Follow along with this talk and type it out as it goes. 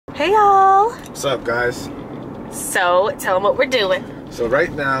Hey y'all. What's up, guys? So, tell them what we're doing. So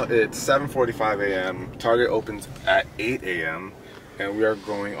right now it's 7:45 a.m. Target opens at 8 a.m. and we are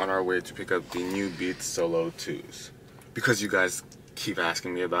going on our way to pick up the new Beats Solo 2s. Because you guys keep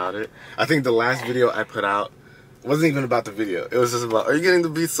asking me about it. I think the last video I put out wasn't even about the video. It was just about, are you getting the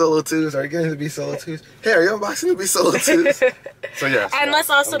Beats Solo 2s? Are you getting the Beats Solo 2s? Hey, are you unboxing the Beats Solo 2s? So yes. And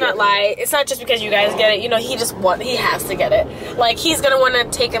let's also not lie, it's not just because you guys get it, you know, he has to get it. Like, he's gonna want to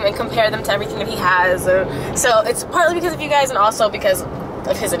take them and compare them to everything that he has. So it's partly because of you guys and also because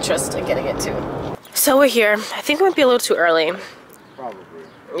of his interest in getting it too. So we're here. I think we might be a little too early. Probably.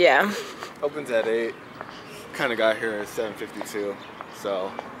 Yeah. Opens at 8. Kind of got here at 7:52.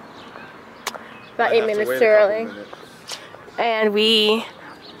 So about 8 minutes too early. And we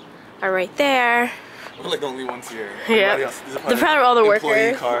are right there. We're like the only ones here. Yeah. They're probably all the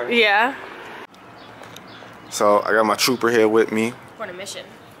workers. Car. Yeah. So I got my trooper here with me. For a mission.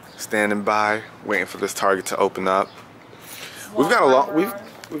 Standing by, waiting for this Target to open up. We've got a long.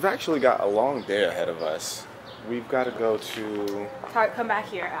 We've actually got a long day ahead of us. We've got to go to. Come back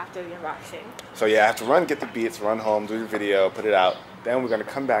here after the unboxing. So yeah, I have to get the Beats, run home, do the video, put it out. Then we're gonna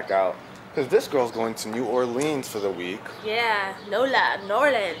come back out because this girl's going to New Orleans for the week. Yeah, New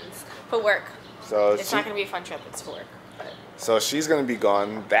Orleans for work. So it's not gonna be a fun trip. It's for work. But. So she's gonna be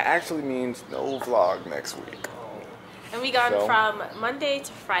gone. That actually means no vlog next week. And we gone from Monday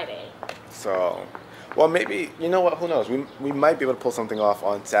to Friday. So, well, maybe, you know what? Who knows? We might be able to pull something off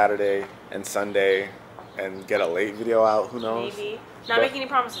on Saturday and Sunday and get a late video out. Who knows? Maybe. Not making any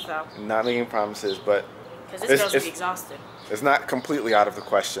promises though. Not making promises, but because this girl's gonna be exhausted. It's not completely out of the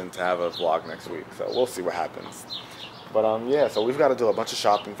question to have a vlog next week. So we'll see what happens. But yeah, so we've got to do a bunch of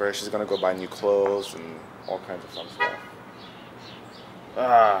shopping for her. She's gonna go buy new clothes and all kinds of fun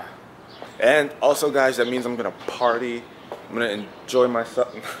stuff. And also, guys, that means I'm gonna party. I'm gonna enjoy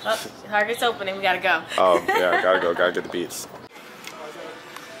myself. Oh, Target's opening. We gotta go. Oh yeah, gotta go. Gotta get the Beats.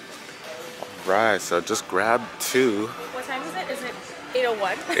 Right, so just grab 2. What time is it? Is it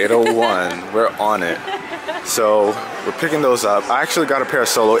 8:01? 8:01. We're on it. So we're picking those up. I actually got a pair of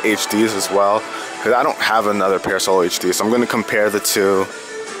Solo HDs as well because I don't have another pair of Solo HDs. So I'm gonna compare the two,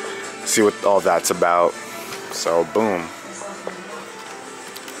 see what all that's about. So boom.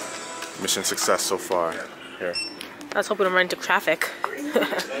 Mission success so far. Here. I was hoping to run into traffic.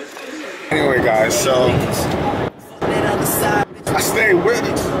 Anyway, guys, so I stay with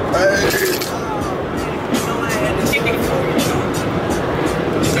it.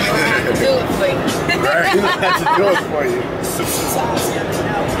 Do it for you. Right? You have to do it for you.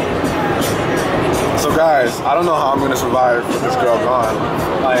 So, guys, I don't know how I'm gonna survive with this girl gone.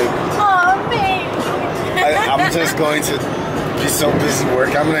 Like, oh, babe. I'm just going to be so busy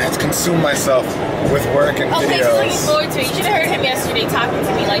working. I'm gonna consume myself with work and videos. Okay, so looking forward to it. You should have heard him yesterday talking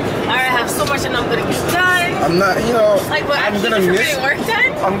to me like, I have so much and I'm gonna get done. I'm not, you know, like, what, I'm gonna miss work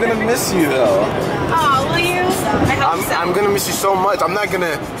done? I'm gonna miss you though. Oh, will you? I hope so. I'm gonna miss you so much. I'm not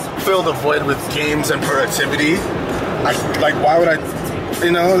gonna fill the void with games and productivity. Like, why would I?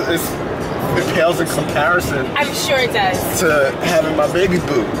 You know, it pales in comparison. I'm sure it does. To having my baby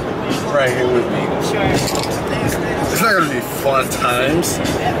boo right here with me. I'm sure. It's not gonna be fun times.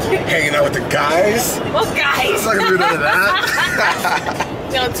 Hanging out with the guys. What guys? It's not gonna be none of that.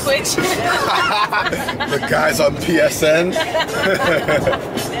 On Twitch. The guys on PSN.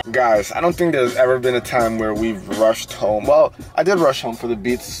 Guys, I don't think there's ever been a time where we've rushed home. Well, I did rush home for the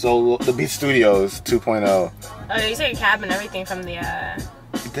Beats Studios 2.0. Oh, you took a cab and everything from the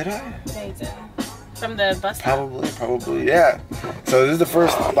Did I? Yeah, you did. From the bus stop. Probably, yeah. So this is the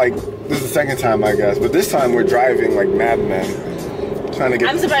first, like, this is the second time, I guess. But this time we're driving like madmen, trying to get.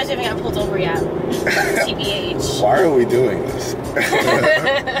 I'm surprised you haven't got pulled over yet. TBH. Why are we doing this?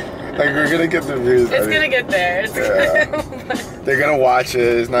 Like, we're gonna get the views. It's gonna get there. They're gonna watch it.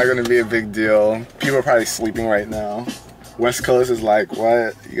 It's not gonna be a big deal. People are probably sleeping right now. West Coast is like,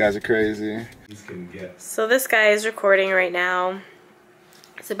 what? You guys are crazy. So this guy is recording right now.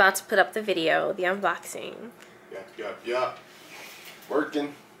 He's about to put up the video, the unboxing. Yup.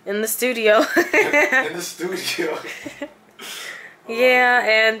 Working. In the studio. In the studio. Yeah,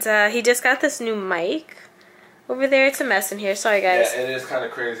 and he just got this new mic over there. It's a mess in here. Sorry, guys. Yeah, it is kind of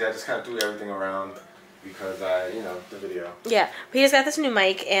crazy. I just kind of threw everything around because you know, the video. Yeah, but he just got this new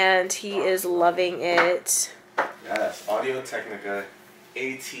mic and he is loving it. Yes, Audio Technica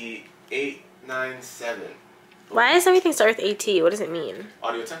AT897. Why does everything start with AT? What does it mean?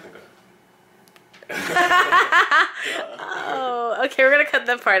 Audio Technica. Oh, okay, we're gonna cut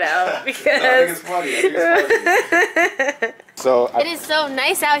that part out because no, I think it's funny. So it is so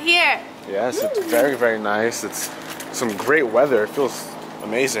nice out here. Yes, it's very, very nice. It's some great weather. It feels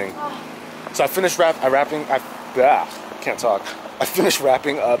amazing. So I finished can't talk. I finished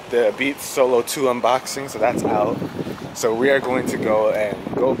wrapping up the Beats Solo 2 unboxing, so that's out. So we are going to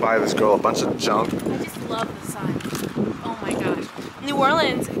go buy this girl a bunch of junk. I just love the sun. Oh my gosh. New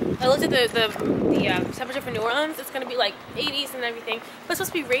Orleans, I looked at the temperature for New Orleans. It's going to be like 80s and everything. But it's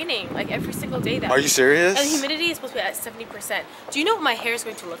supposed to be raining like every single day. Are you serious? And the humidity is supposed to be at 70%. Do you know what my hair is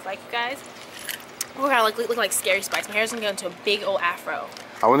going to look like, you guys? We're going to look like Scary Spice. My hair is going to go into a big old afro.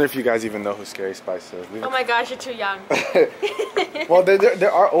 I wonder if you guys even know who Scary Spice is. Oh my gosh, you're too young. Well,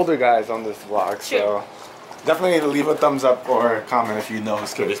 there are older guys on this vlog, True. so definitely leave a thumbs up or a comment if you know who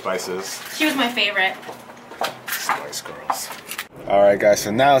Scary Spice is. She was my favorite. Spice Girls. Alright guys,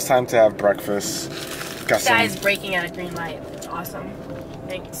 so now it's time to have breakfast. This guy's breaking at a green light. It's awesome.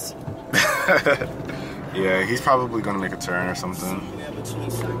 Thanks. Yeah, he's probably gonna make a turn or something. Yeah.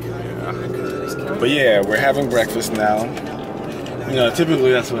 But yeah, we're having breakfast now. You know,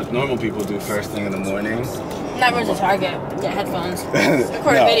 typically that's what normal people do first thing in the morning. Not run to Target. Get headphones.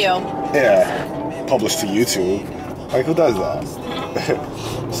 Record a video. Yeah. Publish to YouTube. Like, who does that?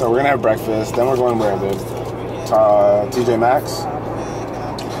 So we're gonna have breakfast. Then we're going where? TJ Maxx?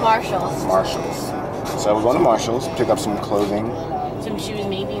 Marshalls. So we're going to Marshalls, pick up some clothing. Some shoes,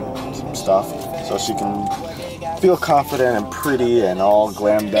 maybe. Some stuff. So she can feel confident and pretty and all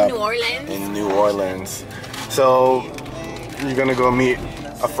glammed up. In New Orleans. So you're gonna go meet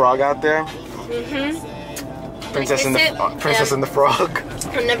a frog out there? Mm-hmm. Princess and the Frog?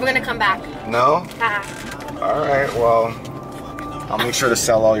 I'm never gonna come back. No? Alright, well, I'll make sure to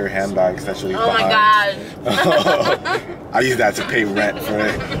sell all your handbags that you leave behind. Oh my god. I'll use that to pay rent for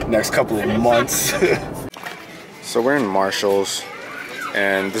the next couple of months. So we're in Marshalls,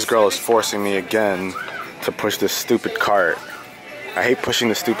 and this girl is forcing me again to push this stupid cart. I hate pushing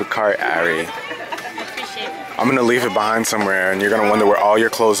the stupid cart, Ari. I'm gonna leave it behind somewhere, and you're gonna wonder where all your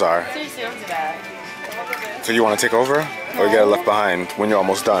clothes are. Seriously, don't do that. So you want to take over, or you get it left behind when you're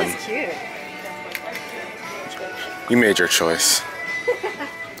almost done? It's cute. You made your choice.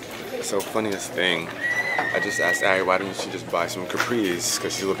 So funniest thing, I just asked Ari, why don't she just buy some capris,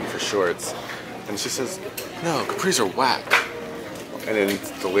 because she's looking for shorts. And she says, no, capris are whack. And then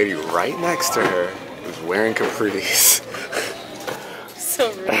the lady right next to her was wearing capris.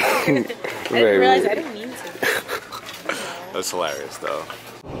 So rude. I didn't realize I didn't mean to. That's hilarious though.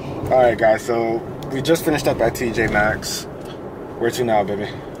 Alright guys, so we just finished up at TJ Maxx. Where to now, baby?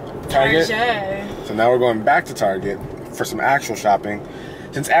 Target? So now we're going back to Target for some actual shopping.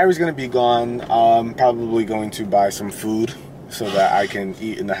 Since Ari's gonna be gone, I'm probably going to buy some food so that I can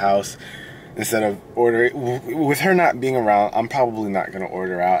eat in the house instead of ordering. With her not being around, I'm probably not gonna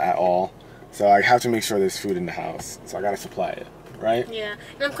order out at all. So I have to make sure there's food in the house. So I gotta supply it, right? Yeah,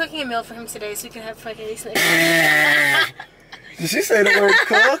 and I'm cooking a meal for him today so we can have fucking decent. Did she say the word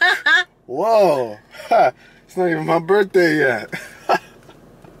cook? Whoa. It's not even my birthday yet.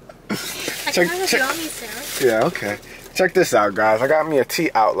 Yeah, okay. Check this out, guys. I got me a tea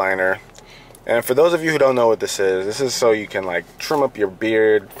outliner. And for those of you who don't know what this is so you can like trim up your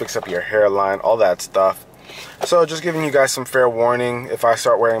beard, fix up your hairline, all that stuff. So just giving you guys some fair warning, if I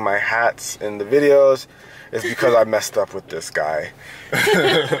start wearing my hats in the videos, it's because I messed up with this guy.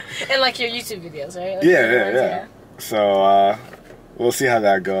 And like your YouTube videos, right? Like yeah. So we'll see how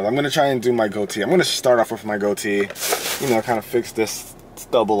that goes. I'm gonna try and do my goatee. I'm gonna start off with my goatee, you know, kind of fix this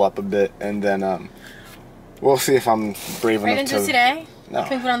stubble up a bit, and then we'll see if I'm brave enough to. Are you gonna do it today? No.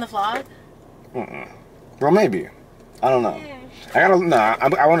 Can we put on the vlog? Well, maybe. I don't know.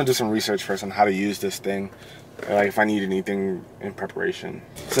 I want to do some research first on how to use this thing. Like if I need anything in preparation.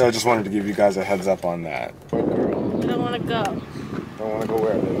 So I just wanted to give you guys a heads up on that. Poor girl. I don't want to go. Don't want to go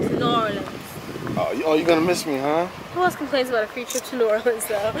where? New Orleans. Oh, you're gonna miss me, huh? Who else complains about a free trip to New Orleans,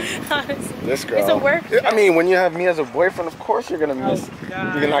 though? Honestly. This girl. It's a work trip. I mean, when you have me as a boyfriend, of course you're gonna miss. Oh,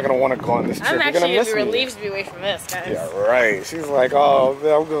 God. You're not gonna want to go on this trip. I'm you're actually gonna be relieved to be away from this, guys. Yeah, right. She's like, oh,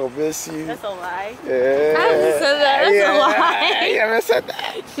 man, I'm gonna miss you. That's a lie. Yeah. I haven't said that. That's a lie. You haven't said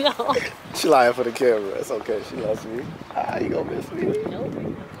that. No. She lying for the camera. It's okay. She loves me. You gonna miss me? Nope.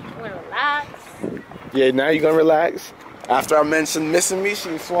 I'm gonna relax. Yeah, now you gonna relax? After I mentioned missing me, she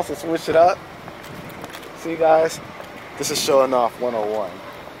wants to switch it up. See, guys? This is showing off 101.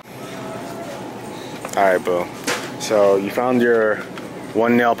 Alright, boo. So, you found your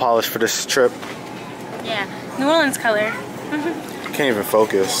one nail polish for this trip? Yeah. New Orleans color. Can't even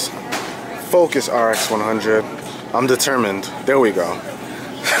focus. Focus RX 100. I'm determined. There we go.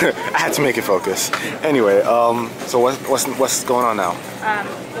 I had to make it focus. Anyway, so what's going on now?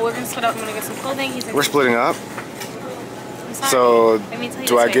 Well, we're gonna split up. I'm gonna get some clothing. We're splitting up. So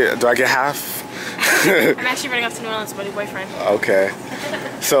do I get half? I'm actually running off to New Orleans with my new boyfriend. Okay.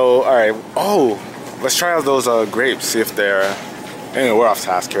 So, all right. Oh, let's try out those grapes. See if they're. Anyway, we're off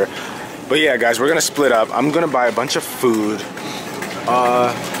task here. But yeah, guys, we're gonna split up. I'm gonna buy a bunch of food.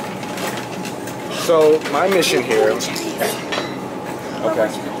 So my mission here. Okay.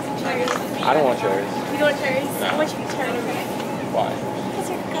 I don't want cherries. You don't want cherries? No. I want you to eat cherries. Why? Because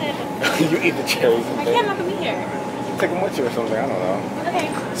you're good. You eat the cherries. I can't, I'm not gonna be here. Take them with you or something. I don't know.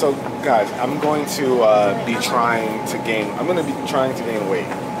 Okay. So guys, I'm going to be trying to gain. I'm going to be trying to gain weight.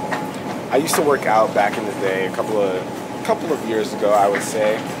 I used to work out back in the day, a couple of years ago, I would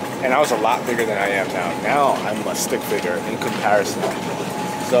say, and I was a lot bigger than I am now. Now I'm a stick figure in comparison.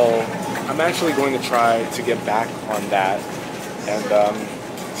 So I'm actually going to try to get back on that and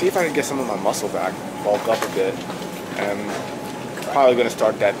see if I can get some of my muscle back, bulk up a bit, and probably going to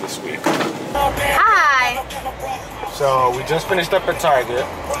start that this week. Hi. So we just finished up at Target.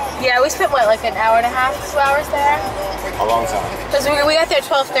 Yeah, we spent what, like an hour and a half, 2 hours there? A long time. Because we got there at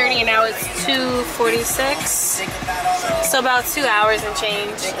 12:30 and now it's 2:46. So about 2 hours and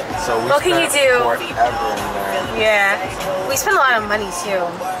change. So we What can you do? Forever in there. Yeah. We spent a lot of money too.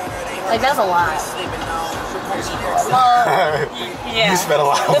 Like, that's a lot. Well, yeah. You spent a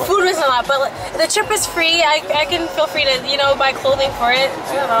lot. The food wasn't a lot, but like, the trip was free. I can feel free to, you know, buy clothing for it.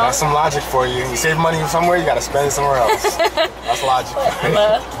 I don't know. That's some logic for you. You save money somewhere, you gotta spend it somewhere else. That's logic.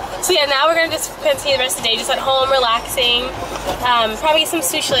 So yeah, now we're gonna just continue the rest of the day, just at home, relaxing. Probably get some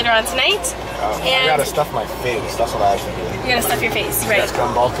sushi later on tonight. I gotta stuff my face. That's what I have to do. You gotta stuff your face, right? Yes,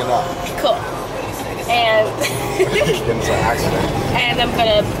 I'm bulking up. Cool. And Get into an accident. and I'm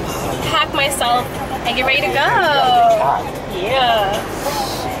gonna pack myself and get ready to go. Yeah.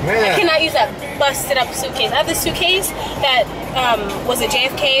 Man. I cannot use that busted up suitcase. I have this suitcase that was at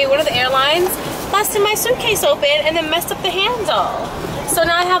JFK, one of the airlines, busted my suitcase open and then messed up the handle. So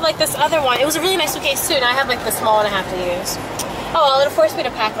now I have like this other one. It was a really nice suitcase too, and I have like the small one I have to use. Oh well, it'll force me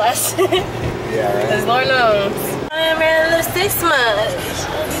to pack less. Yeah, right. Because Lord knows. I'm ready to lose this much.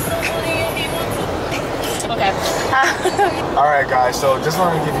 Okay. Alright guys, so just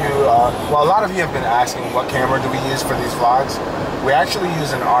want to give you, well, a lot of you have been asking what camera do we use for these vlogs. We actually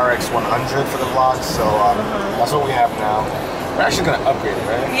use an RX 100 for the vlogs, so that's what we have now. We're actually going to upgrade it,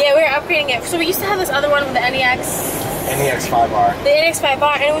 right? Yeah, we're upgrading it. So we used to have this other one with the NEX 5R. The NEX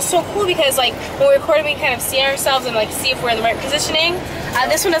 5R, and it was so cool because like when we recorded, we kind of see ourselves and like see if we're in the right positioning.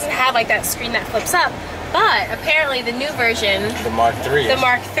 This one doesn't have like that screen that flips up, but apparently the new version, The Mark III. the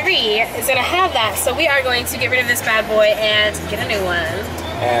Mark III, is gonna have that. So we are going to get rid of this bad boy and get a new one.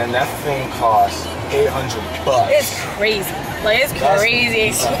 And that thing costs $800. It's crazy. Like, it's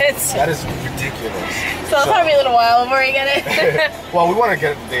crazy expensive. That is ridiculous. So it'll probably be a little while before we get it. Well, we want to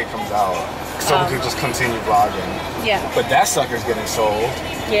get it the day it comes out, so we can just continue vlogging. Yeah. But that sucker's getting sold.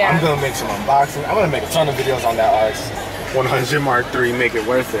 Yeah. I'm gonna make some unboxing. I'm gonna make a ton of videos on that RX 100 Mark III. Make it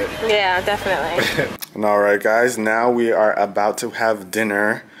worth it. Yeah, definitely. And all right, guys. Now we are about to have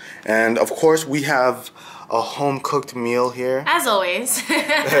dinner, and of course we have a home-cooked meal here. As always.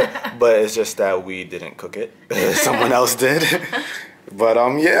 But it's just that we didn't cook it. Someone else did. But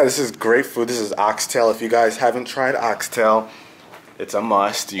yeah, this is great food. This is oxtail. If you guys haven't tried oxtail, it's a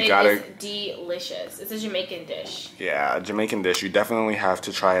must. You gotta. It is delicious. It's a Jamaican dish. Yeah, a Jamaican dish. You definitely have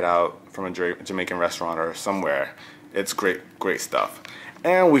to try it out from a Jamaican restaurant or somewhere. It's great, great stuff.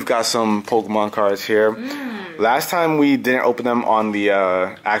 And we've got some Pokemon cards here. Last time we didn't open them on the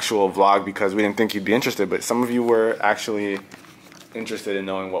actual vlog because we didn't think you'd be interested, but some of you were actually interested in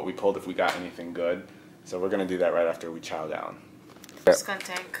knowing what we pulled if we got anything good. So we're gonna do that right after we chow down. Skunk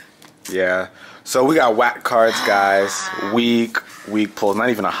tank. Yeah. So we got whack cards, guys. Weak pulls, not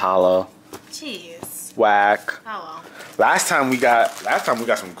even a hollow. Jeez. Whack. Oh well. Last time we got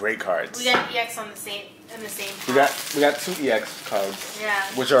some great cards. We got EX on the same We got 2 EX cards. Yeah.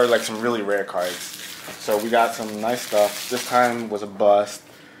 Which are like some really rare cards. So we got some nice stuff. This time was a bust.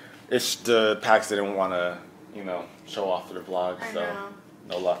 It's the packs didn't want to, you know, show off for the vlog, so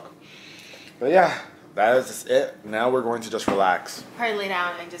no luck. But yeah, that is just it. Now we're going to just relax. Probably lay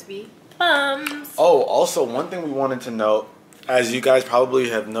down and just be bums. Oh, also one thing we wanted to note, as you guys probably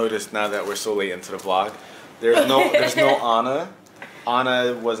have noticed now that we're so late into the vlog, there's no Anna.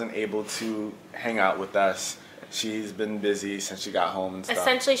 Anna wasn't able to hang out with us. She's been busy since she got home and stuff.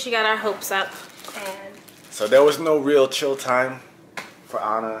 Essentially, she got our hopes up. And so there was no real chill time for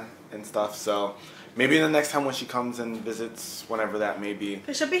Anna and stuff. So maybe the next time when she comes and visits, whenever that may be.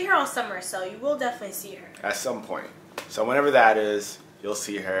 Because she'll be here all summer, so you will definitely see her. At some point. So whenever that is, you'll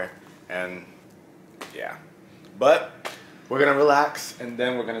see her. And yeah. But we're going to relax, and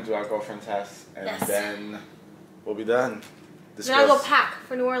then we're going to do our girlfriend test. And then we'll be done. Then I'll go pack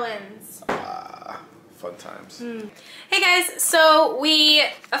for New Orleans. fun times. Hey guys, so we,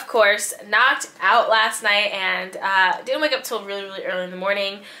 of course, knocked out last night and didn't wake up till really, really early in the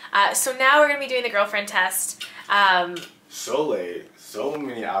morning. So now we're going to be doing the girlfriend test. So late, so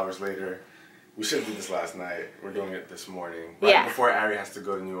many hours later. We should have did this last night. We're doing it this morning. Right before Ari has to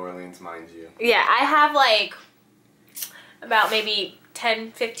go to New Orleans, mind you. Yeah, I have like about maybe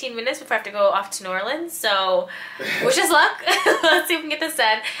 10-15 minutes before I have to go off to New Orleans, so wish us luck. Let's see if we can get this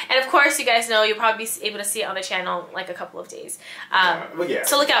done. And of course, you guys know you'll probably be able to see it on the channel in like a couple of days.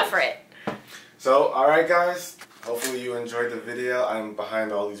 So look out for it. So, alright guys, hopefully you enjoyed the video. I'm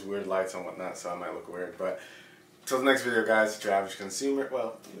behind all these weird lights and whatnot, so I might look weird, but till the next video guys, it's your average consumer.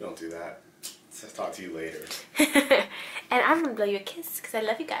 Well, we don't do that. Let's talk to you later. And I'm gonna blow you a kiss because I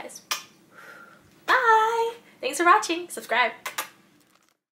love you guys. Bye! Thanks for watching. Subscribe.